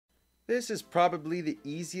This is probably the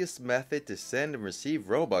easiest method to send and receive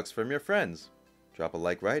Robux from your friends. Drop a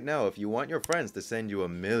like right now if you want your friends to send you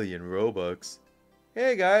 1,000,000 Robux.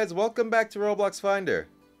 Hey guys, welcome back to Roblox Finder.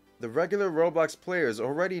 The regular Roblox players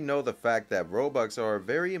already know the fact that Robux are a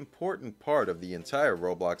very important part of the entire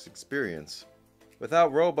Roblox experience.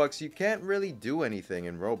 Without Robux, you can't really do anything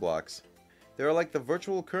in Roblox. They are like the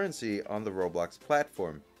virtual currency on the Roblox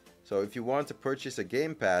platform. So if you want to purchase a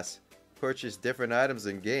game pass, purchase different items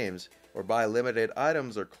in games, or buy limited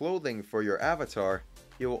items or clothing for your avatar,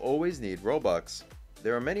 you will always need Robux.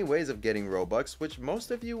 There are many ways of getting Robux, which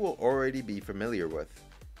most of you will already be familiar with.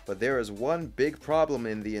 But there is one big problem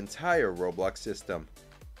in the entire Roblox system.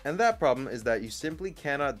 And that problem is that you simply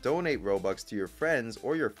cannot donate Robux to your friends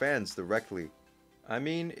or your fans directly. I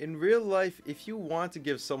mean, in real life, if you want to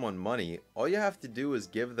give someone money, all you have to do is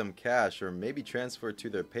give them cash or maybe transfer to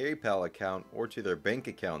their PayPal account or to their bank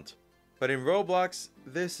account. But in Roblox,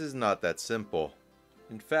 this is not that simple.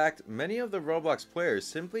 In fact, many of the Roblox players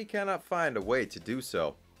simply cannot find a way to do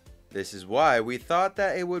so. This is why we thought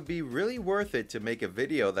that it would be really worth it to make a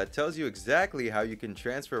video that tells you exactly how you can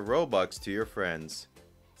transfer Robux to your friends.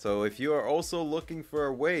 So if you are also looking for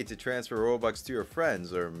a way to transfer Robux to your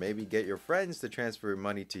friends, or maybe get your friends to transfer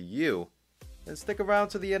money to you, then stick around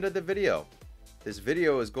to the end of the video. This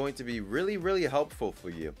video is going to be really helpful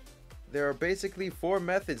for you. There are basically 4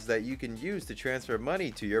 methods that you can use to transfer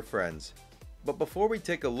money to your friends. But before we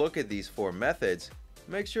take a look at these 4 methods,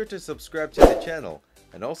 make sure to subscribe to the channel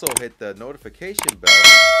and also hit the notification bell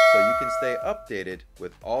so you can stay updated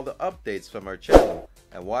with all the updates from our channel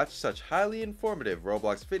and watch such highly informative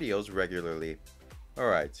Roblox videos regularly.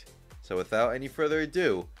 Alright, so without any further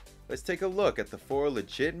ado, let's take a look at the 4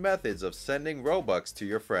 legit methods of sending Robux to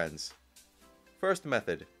your friends. First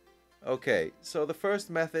method. Okay, so the first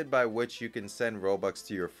method by which you can send Robux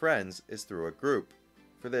to your friends is through a group.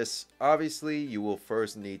 For this, obviously, you will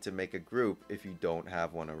first need to make a group if you don't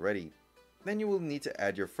have one already. Then you will need to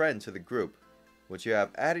add your friend to the group. Once you have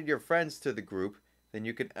added your friends to the group, then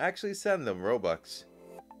you can actually send them Robux.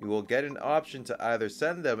 You will get an option to either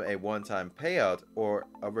send them a one-time payout or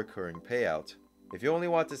a recurring payout. If you only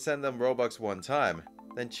want to send them Robux one time,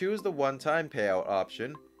 then choose the one-time payout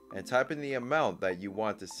option and type in the amount that you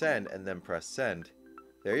want to send and then press send.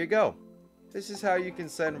 There you go. This is how you can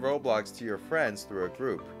send Robux to your friends through a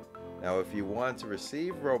group. Now if you want to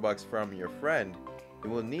receive Robux from your friend, you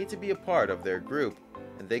will need to be a part of their group,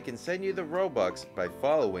 and they can send you the Robux by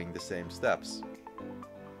following the same steps.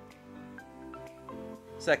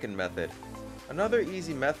 Second method. Another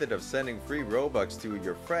easy method of sending free Robux to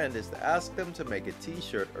your friend is to ask them to make a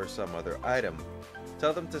t-shirt or some other item.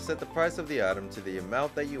 Tell them to set the price of the item to the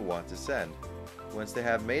amount that you want to send. Once they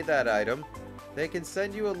have made that item, they can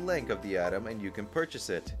send you a link of the item and you can purchase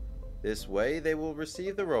it. This way they will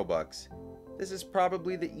receive the Robux. This is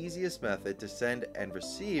probably the easiest method to send and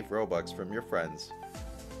receive Robux from your friends.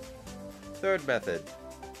 Third method.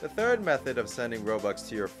 The third method of sending Robux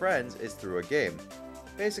to your friends is through a game.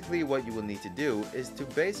 Basically what you will need to do is to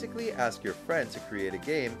basically ask your friend to create a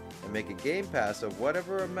game and make a game pass of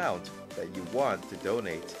whatever amount that you want to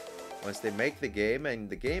donate. Once they make the game and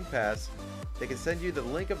the game pass, they can send you the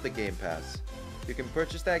link of the game pass. You can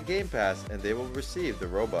purchase that game pass and they will receive the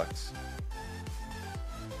Robux.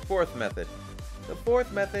 Fourth method. The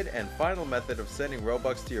fourth method and final method of sending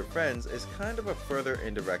Robux to your friends is kind of a further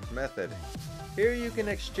indirect method. Here you can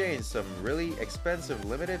exchange some really expensive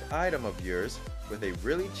limited item of yours with a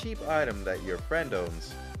really cheap item that your friend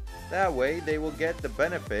owns. That way they will get the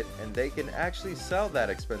benefit and they can actually sell that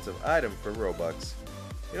expensive item for Robux.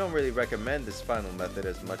 We don't really recommend this final method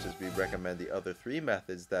as much as we recommend the other 3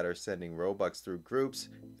 methods that are sending Robux through groups,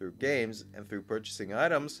 through games, and through purchasing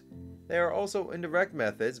items. They are also indirect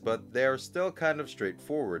methods, but they are still kind of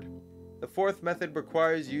straightforward. The fourth method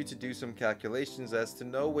requires you to do some calculations as to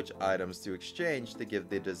know which items to exchange to give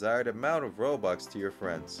the desired amount of Robux to your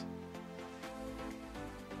friends.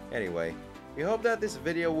 Anyway, we hope that this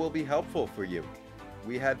video will be helpful for you.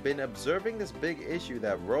 We had been observing this big issue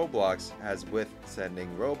that Roblox has with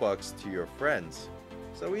sending Robux to your friends,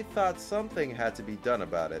 so we thought something had to be done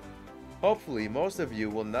about it. Hopefully most of you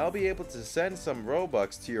will now be able to send some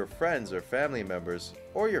Robux to your friends or family members,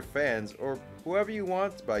 or your fans, or whoever you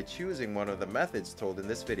want by choosing one of the methods told in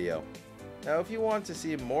this video. Now if you want to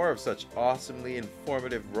see more of such awesomely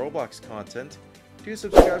informative Roblox content, do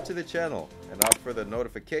subscribe to the channel and opt for the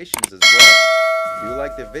notifications as well. Do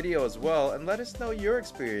like the video as well and let us know your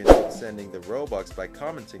experience with sending the Robux by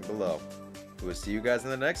commenting below. We will see you guys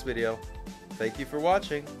in the next video. Thank you for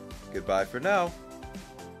watching. Goodbye for now.